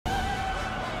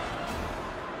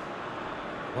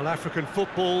Well, African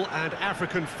football and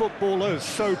African footballers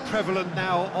so prevalent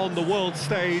now on the world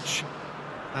stage.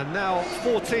 And now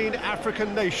 14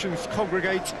 African nations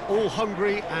congregate, all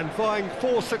hungry and vying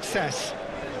for success.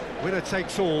 Winner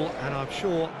takes all, and I'm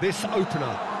sure this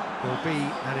opener will be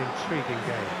an intriguing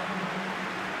game.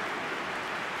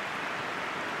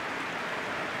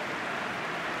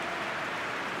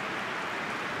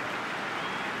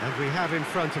 And we have in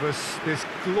front of us this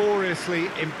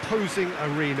gloriously imposing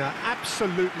arena,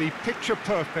 absolutely picture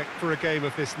perfect for a game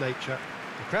of this nature.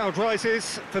 The crowd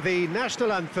rises for the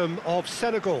national anthem of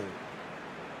Senegal.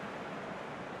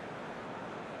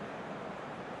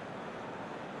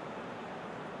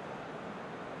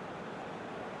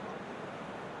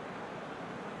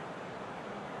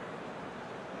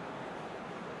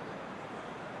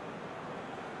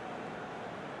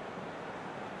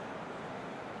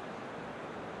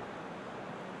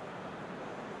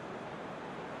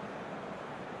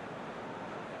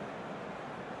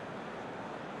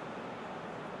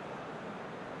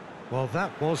 Well,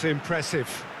 that was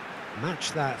impressive.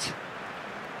 Match that.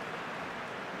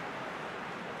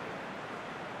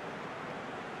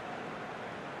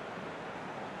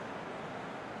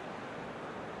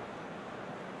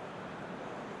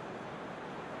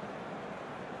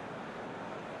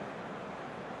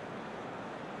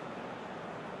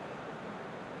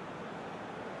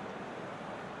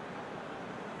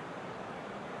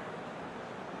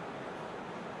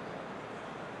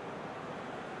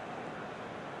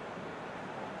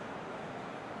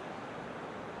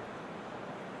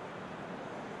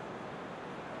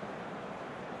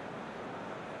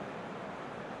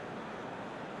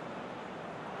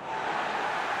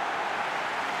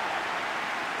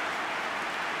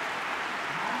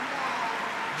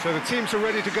 So the teams are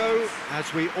ready to go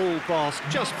as we all bask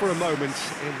just for a moment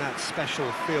in that special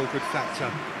feel-good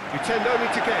factor you tend only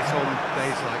to get on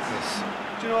days like this.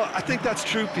 Do you know, I think that's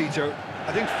true, Peter.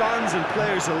 I think fans and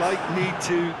players alike need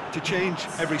to change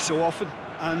every so often,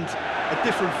 and a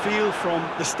different feel from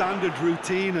the standard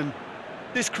routine, and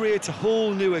this creates a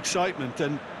whole new excitement,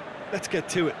 and let's get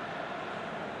to it.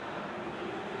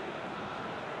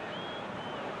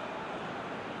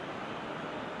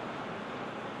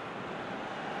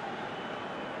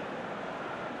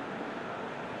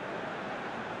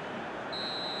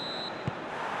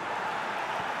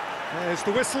 There's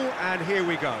the whistle, and here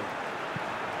we go.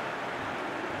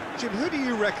 Jim, who do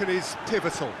you reckon is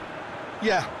pivotal?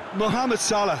 Yeah, Mohamed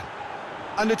Salah.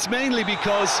 And it's mainly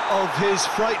because of his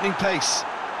frightening pace.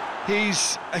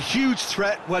 He's a huge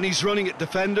threat when he's running at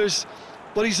defenders,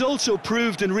 but he's also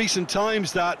proved in recent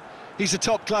times that he's a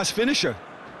top-class finisher.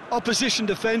 Opposition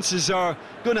defences are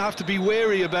going to have to be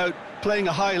wary about playing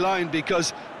a high line,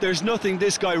 because there's nothing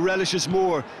this guy relishes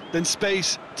more than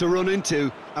space to run into,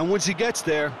 and once he gets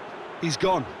there, he's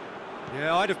gone.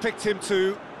 Yeah, I'd have picked him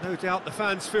too. No doubt the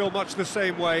fans feel much the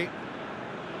same way.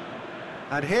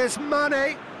 And here's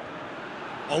Mane.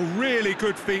 Oh, really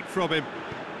good feet from him.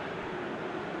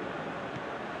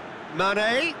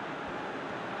 Mane.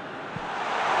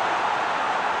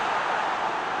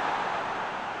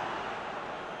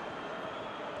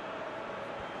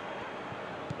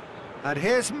 And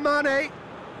here's Mane.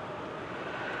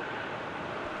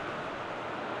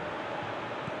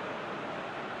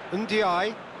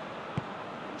 Ndiaye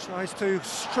tries to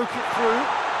stroke it through.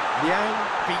 Liang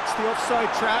beats the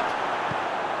offside trap.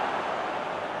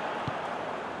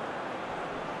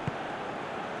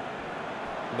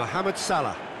 Mohamed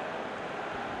Salah.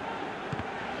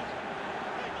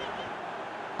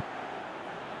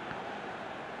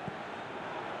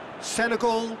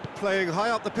 Senegal playing high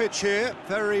up the pitch here,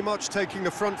 very much taking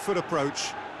the front foot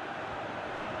approach.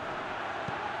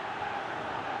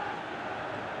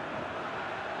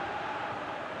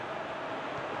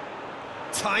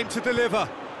 Time to deliver.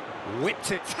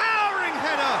 Whipped it. Towering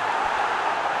header!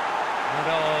 And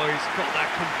oh, he's got that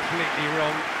completely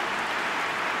wrong.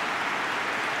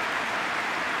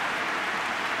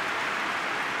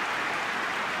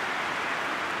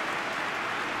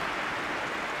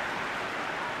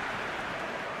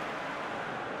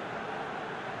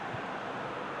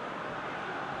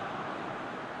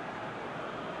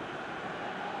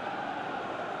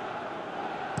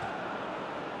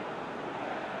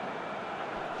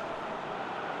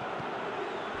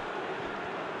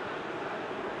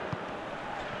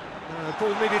 The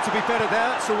ball needed to be better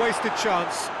there, it's a wasted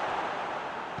chance.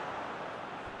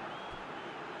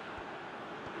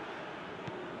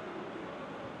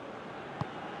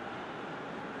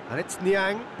 And it's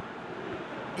Niang.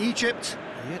 Egypt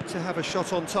yet to have a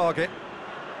shot on target.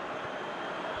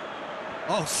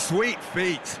 Oh, sweet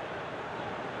feet.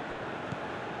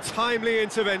 Timely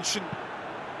intervention.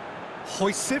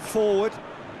 Hoists it forward.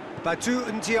 Badou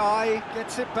Ndiaye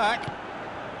gets it back.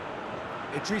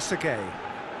 Idrissa Gueye.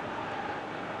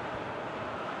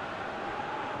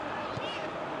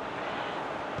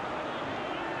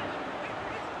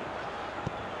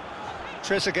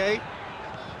 Trezeguet.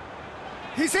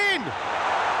 He's in!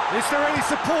 Is there any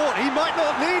support? He might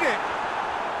not need it.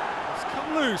 It's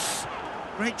come loose.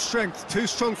 Great strength, too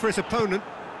strong for his opponent.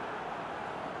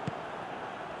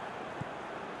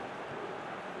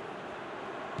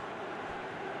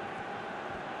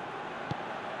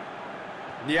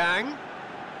 Niang.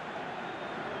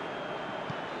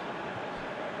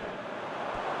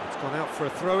 It's gone out for a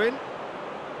throw-in.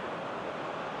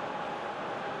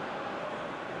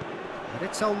 And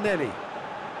it's El-Neni.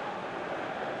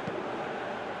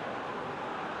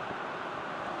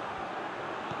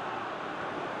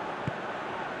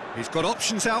 He's got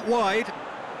options out wide.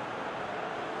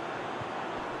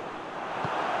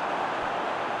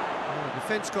 Well, the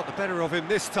defence got the better of him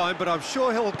this time, but I'm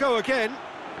sure he'll go again.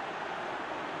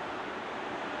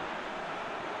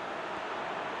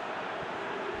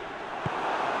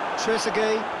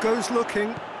 Trezeguet goes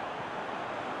looking.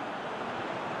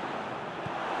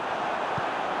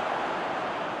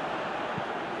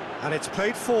 And it's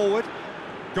played forward,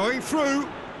 going through.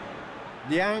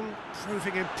 Niang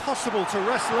proving impossible to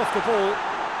wrestle off the ball.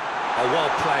 Oh, well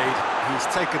played. He's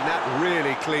taken that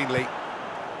really cleanly.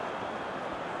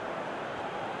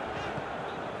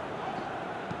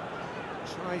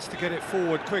 Tries to get it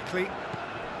forward quickly.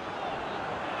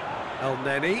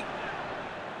 El-Neni.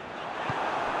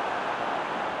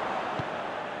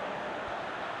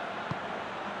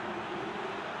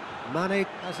 Mane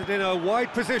has it in a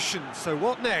wide position, so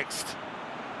what next?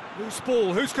 Loose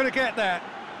ball, who's going to get that?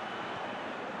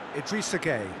 Idrissa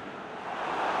Gueye.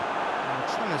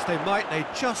 Try as they might, they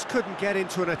just couldn't get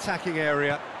into an attacking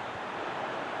area.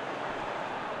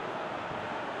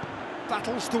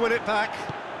 Battles to win it back.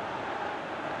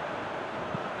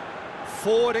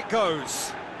 Forward it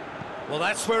goes. Well,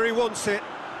 that's where he wants it.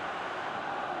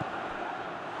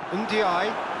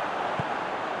 Ndiaye.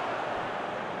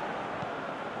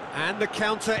 And the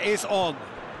counter is on.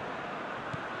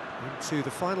 Into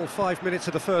the final 5 minutes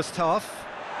of the first half.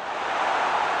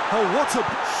 Oh, what a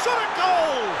shot at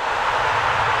goal!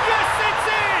 Yes, it's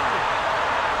in!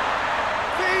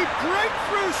 The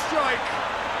breakthrough strike!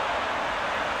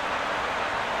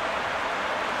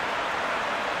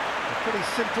 A pretty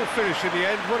simple finish in the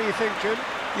end. What do you think, Jim?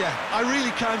 Yeah, I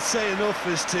really can't say enough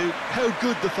as to how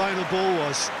good the final ball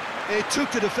was. It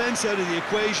took the defence out of the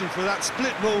equation for that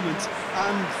split moment,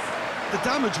 and the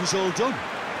damage was all done.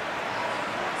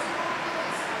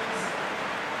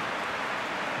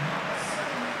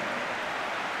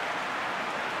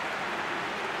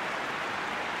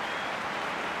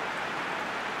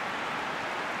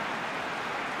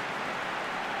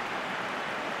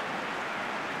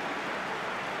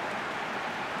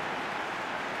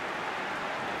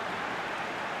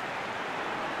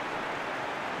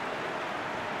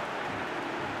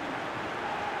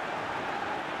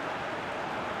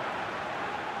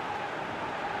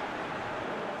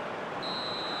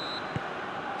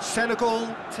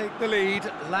 Senegal take the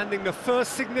lead, landing the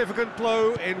first significant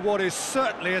blow in what is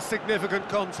certainly a significant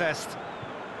contest.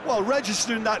 Well,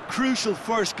 registering that crucial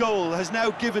first goal has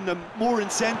now given them more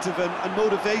incentive and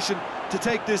motivation to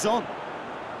take this on.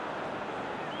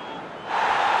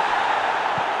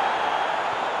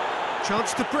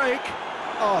 Chance to break.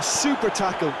 Oh, super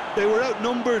tackle. They were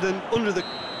outnumbered and under the...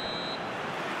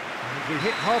 And we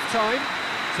hit half-time.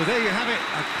 So there you have it,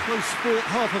 a close-fought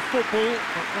half of football,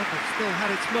 but one that still had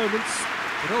its moments.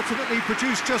 It ultimately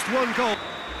produced just one goal.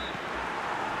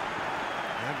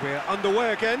 And we're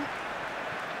underway again.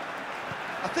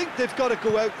 I think they've got to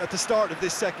go out at the start of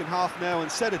this second half now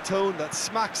and set a tone that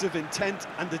smacks of intent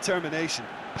and determination.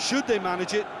 Should they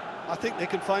manage it, I think they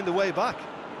can find a way back.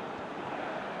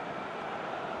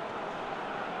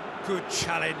 Good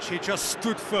challenge, he just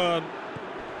stood firm.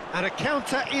 And a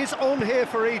counter is on here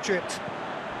for Egypt.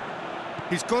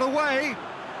 He's got away.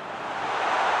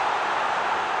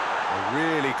 A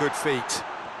really good feat.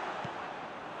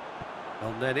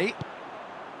 El-Neni.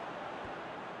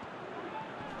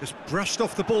 Just brushed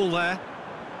off the ball there.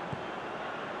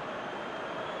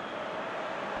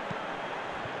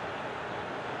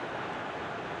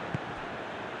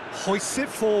 Hoists it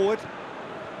forward.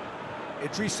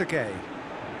 Idrissa Gueye.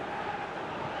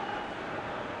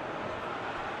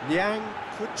 Niang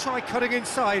could try cutting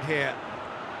inside here.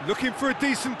 Looking for a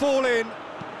decent ball in.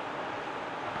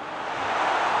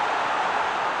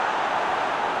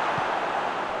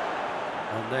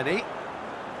 El-Neni.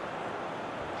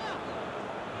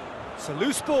 It's a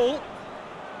loose ball.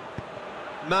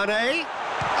 Mane,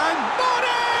 and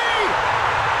Mane!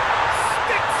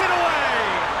 Sticks it away!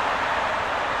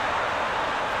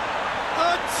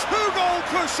 A two-goal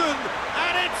cushion,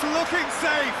 and it's looking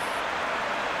safe!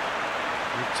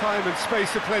 With time and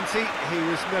space aplenty, he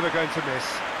was never going to miss.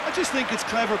 I just think it's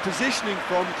clever positioning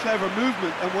from clever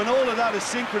movement, and when all of that is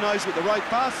synchronised with the right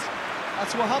pass,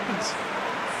 that's what happens.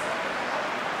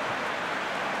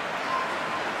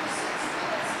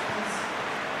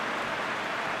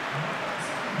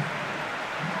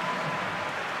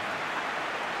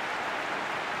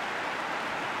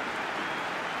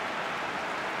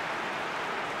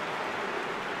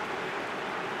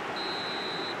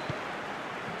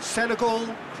 Senegal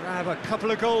grab a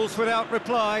couple of goals without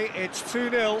reply. It's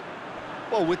 2-0.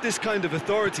 Well, with this kind of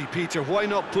authority, Peter, why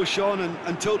not push on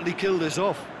and totally kill this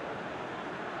off?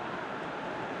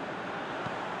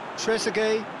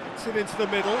 Trezeguet gets it into the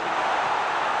middle.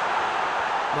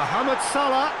 Mohamed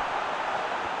Salah.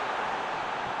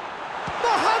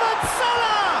 Mohamed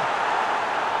Salah!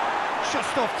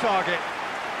 Just off target.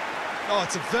 Oh,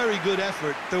 it's a very good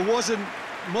effort. There wasn't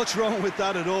much wrong with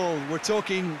that at all. We're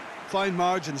talking fine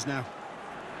margins now.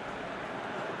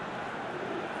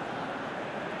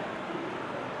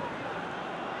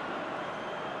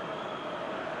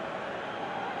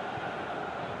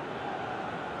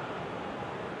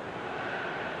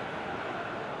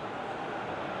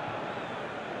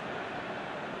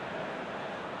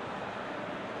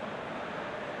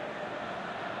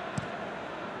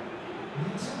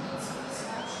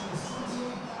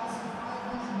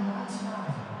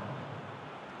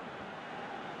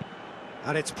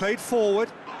 And it's played forward.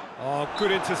 Oh,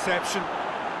 good interception.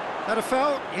 That a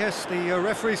foul? Yes, the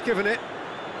referee's given it.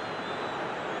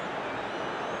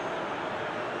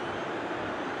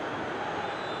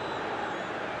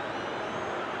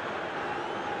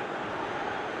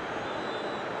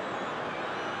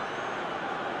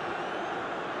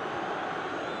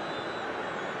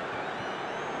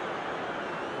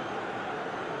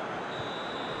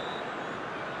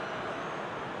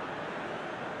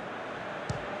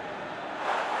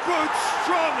 Good,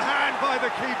 strong hand by the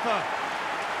keeper.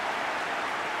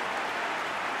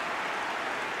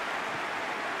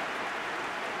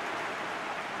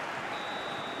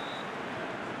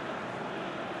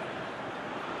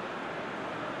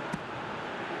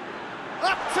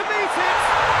 Up to meet it!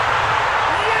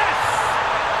 Yes!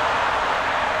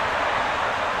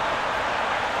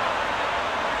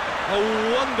 A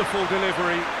wonderful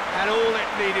delivery, and all it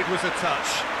needed was a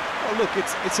touch. Well, look,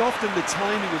 it's often the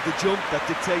timing of the jump that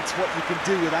dictates what you can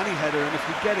do with any header, and if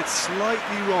you get it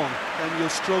slightly wrong, then you'll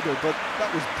struggle, but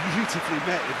that was beautifully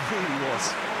met, it really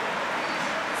was.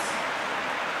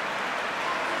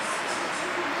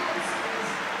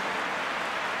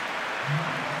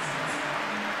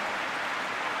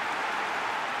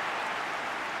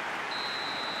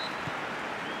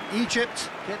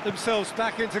 Egypt get themselves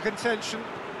back into contention.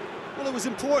 Well, it was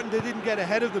important they didn't get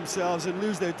ahead of themselves and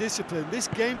lose their discipline. This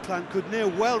game plan could near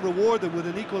well reward them with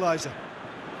an equaliser.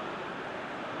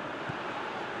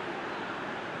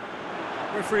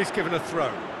 Referee's given a throw.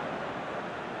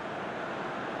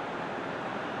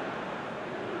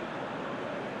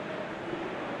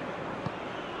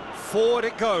 Forward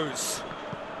it goes.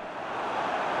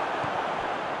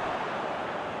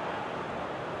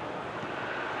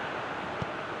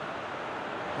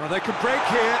 Well, they could break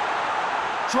here.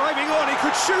 Driving on, he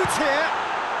could shoot here.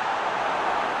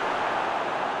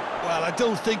 Well, I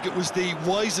don't think it was the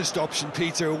wisest option,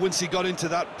 Peter, once he got into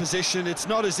that position. It's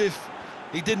not as if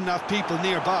he didn't have people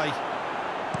nearby.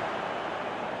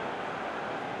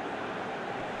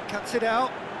 Cuts it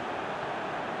out.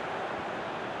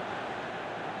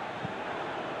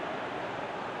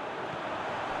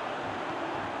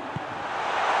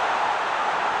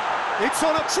 It's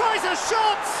on, tries a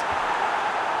shot!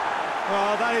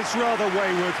 Oh, that is rather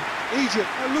wayward. Egypt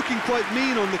are looking quite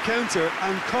mean on the counter,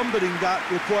 and combating that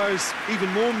requires even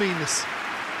more meanness.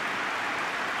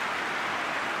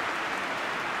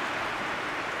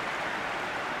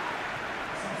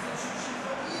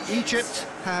 Egypt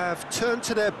have turned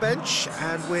to their bench,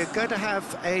 and we're going to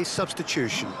have a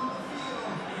substitution.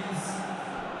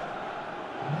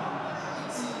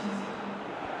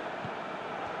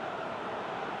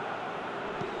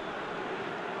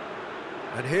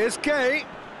 And here's Gay.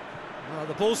 Well,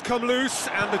 the ball's come loose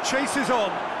and the chase is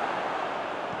on.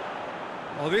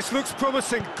 Oh, this looks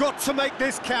promising. Got to make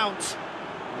this count.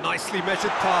 Nicely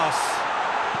measured pass.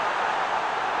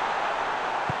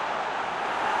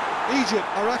 Egypt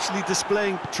are actually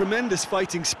displaying tremendous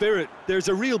fighting spirit. There's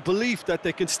a real belief that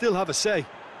they can still have a say.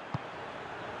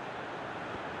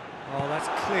 Oh, that's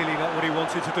clearly not what he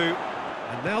wanted to do.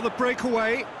 And now the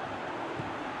breakaway.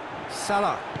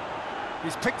 Salah.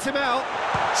 He's picked him out.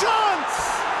 Chance!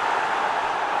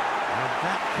 And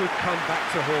that could come back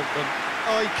to haunt them.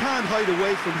 Oh, you can't hide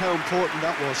away from how important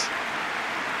that was.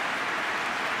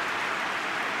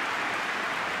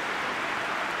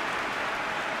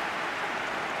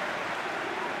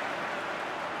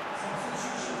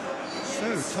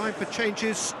 So, time for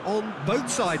changes on both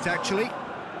sides, actually.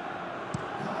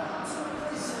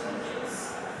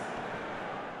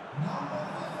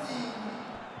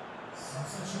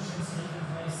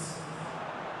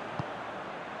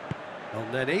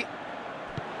 Elneny.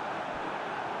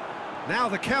 Now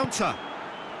the counter.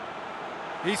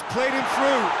 He's played him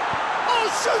through. Oh,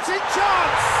 shooting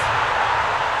chance!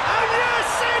 And yes,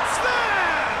 it's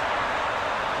there!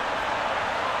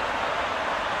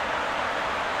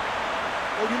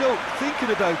 Well, you know,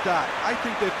 thinking about that, I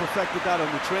think they've perfected that on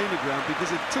the training ground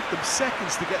because it took them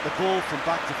seconds to get the ball from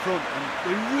back to front, and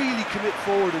they really commit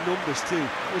forward in numbers too.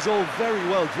 It was all very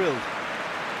well drilled.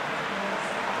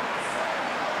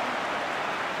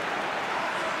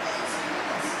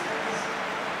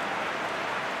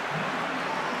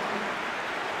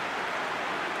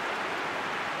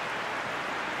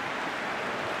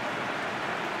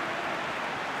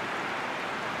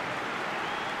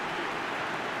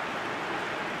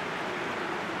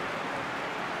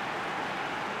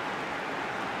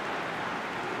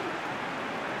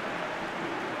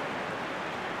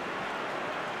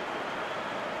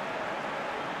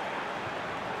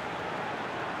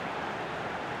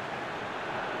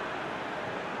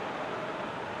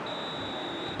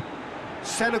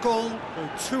 Senegal go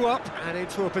 2 up and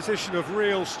into a position of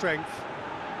real strength.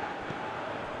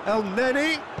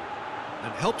 Elneny,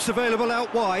 and help's available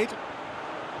out wide.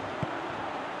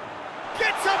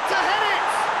 Gets up to head it!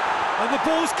 And the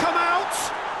ball's come out!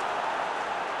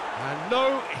 And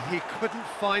no, he couldn't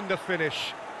find the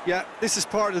finish. Yeah, this is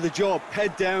part of the job.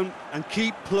 Head down and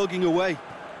keep plugging away.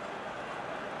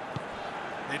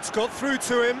 It's got through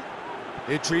to him.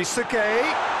 Idrissa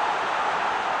Gueye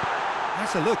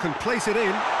has a look and plays it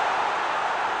in.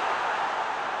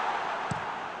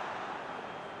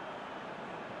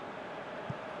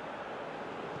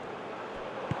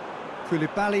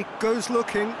 Koulibaly goes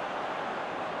looking.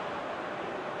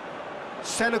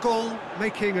 Senegal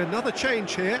making another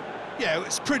change here. Yeah,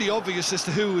 it's pretty obvious as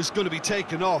to who was going to be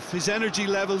taken off. His energy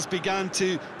levels began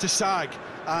to sag,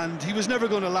 and he was never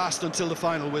going to last until the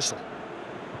final whistle.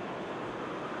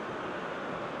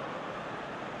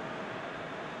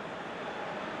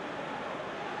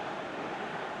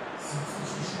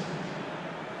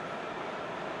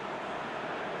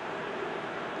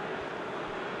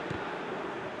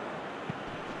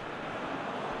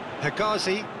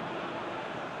 Hegazi.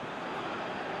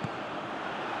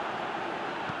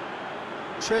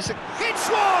 Trezeguet hits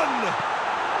one!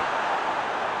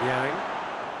 Yang.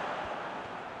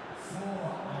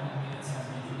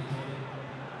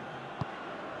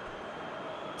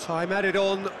 Time added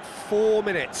on, 4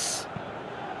 minutes.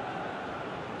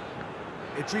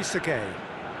 Idrissa Gueye.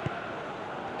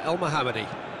 El Mohammadi.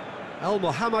 El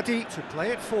Mohammadi to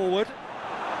play it forward.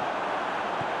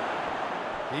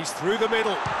 He's through the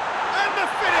middle. And the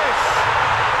finish!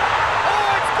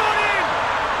 Oh, it's gone in!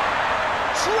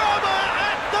 Drama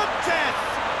at the death!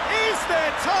 Is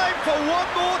there time for one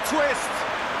more twist?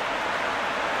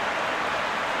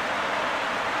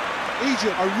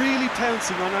 Egypt are really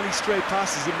pouncing on any stray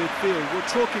passes in midfield. We're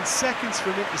talking seconds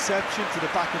from interception to the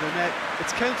back of the net.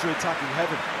 It's counter-attacking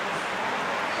heaven.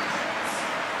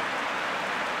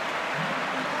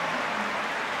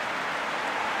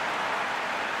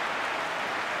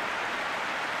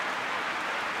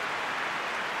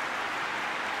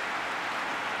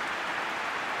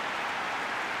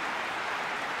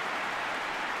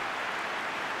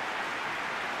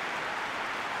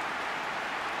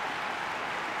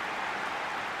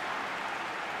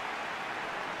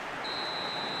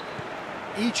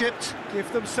 Egypt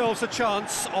give themselves a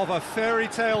chance of a fairy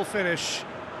tale finish.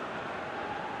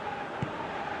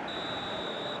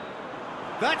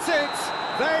 That's it,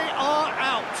 they are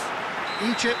out.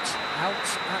 Egypt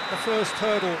out at the first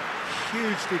hurdle.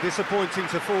 Hugely disappointing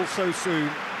to fall so soon.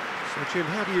 So Jim,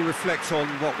 how do you reflect on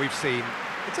what we've seen?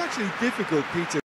 It's actually difficult, Peter.